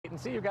and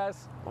see you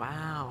guys.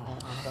 Wow.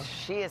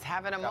 She is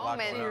having a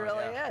moment. She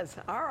really is.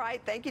 All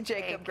right. Thank you,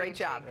 Jacob. Great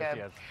job.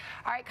 Jacob.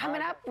 All right,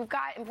 coming up, we've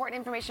got important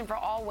information for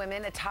all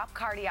women. A top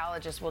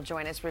cardiologist will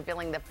join us,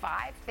 revealing the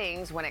 5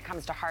 things when it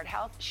comes to heart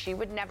health she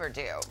would never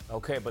do.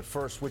 Okay, but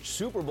first, which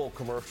Super Bowl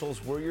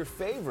commercials were your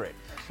favorite?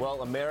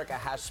 Well, America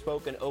has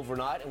spoken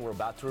overnight, and we're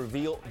about to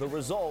reveal the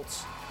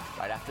results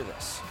right after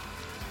this.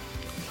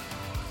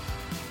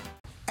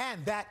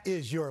 And that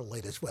is your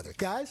latest weather.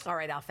 Guys? All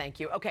right, Al, thank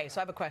you. Okay, so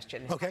I have a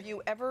question. Okay. Have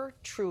you ever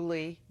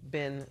truly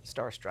been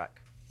starstruck?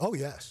 Oh,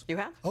 yes. You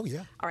have? Oh,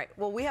 yeah. All right,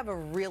 well, we have a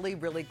really,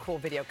 really cool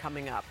video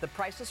coming up. The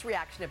priceless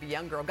reaction of a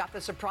young girl got the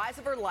surprise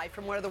of her life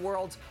from one of the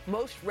world's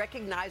most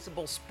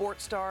recognizable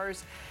sports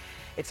stars.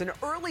 It's an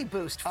early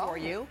boost for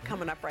you,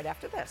 coming up right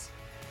after this.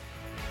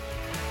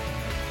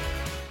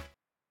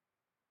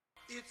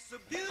 It's a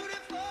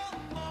beautiful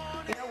morning.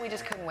 You know, we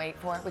just couldn't wait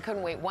for it. We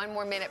couldn't wait one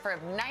more minute for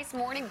a nice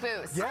morning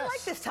boost. Yes. I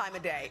like this time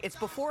of day. It's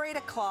before 8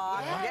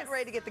 o'clock. Yes. We're getting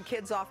ready to get the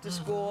kids off to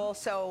school,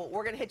 so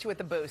we're going to hit you with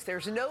the boost.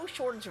 There's no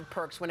shortage of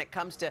perks when it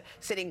comes to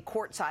sitting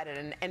courtside at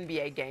an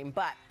NBA game,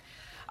 but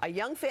a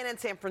young fan in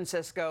San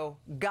Francisco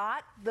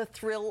got the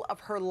thrill of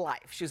her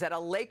life. She was at a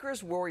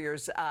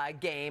Lakers-Warriors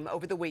game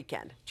over the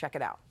weekend. Check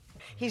it out.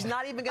 He's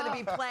not even going to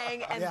be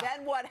playing, and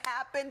then what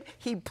happened?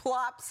 He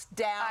plops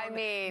down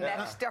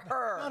next to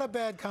her. Not a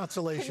bad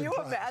consolation Can you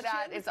prize. imagine?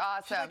 That is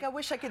awesome. She's like, I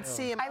wish I could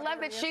see him. I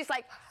love that she's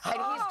like, and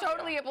he's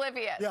totally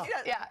oblivious.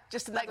 Yeah.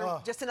 Just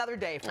another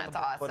day for That's the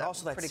awesome. But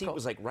also that Pretty seat cool.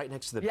 was like right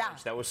next to the Yeah.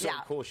 bench. That was so Yeah.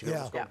 cool. She could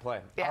just go and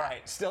play. Yeah. All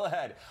right, still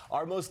ahead.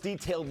 Our most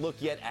detailed look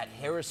yet at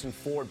Harrison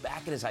Ford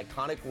back in his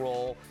iconic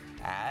role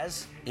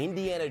as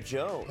Indiana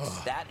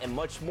Jones. That and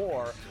much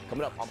more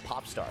coming up on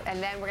Pop Star.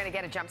 And then we're going to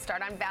get a jump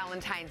start on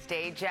Valentine's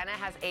Day. Jenna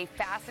has a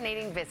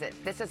fascinating visit.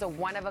 This is a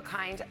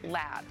one-of-a-kind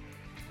lab,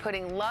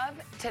 putting love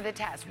to the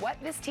test. What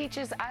this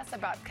teaches us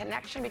about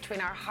connection between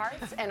our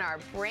hearts and our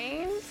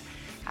brains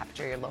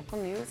after your local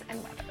news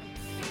and weather.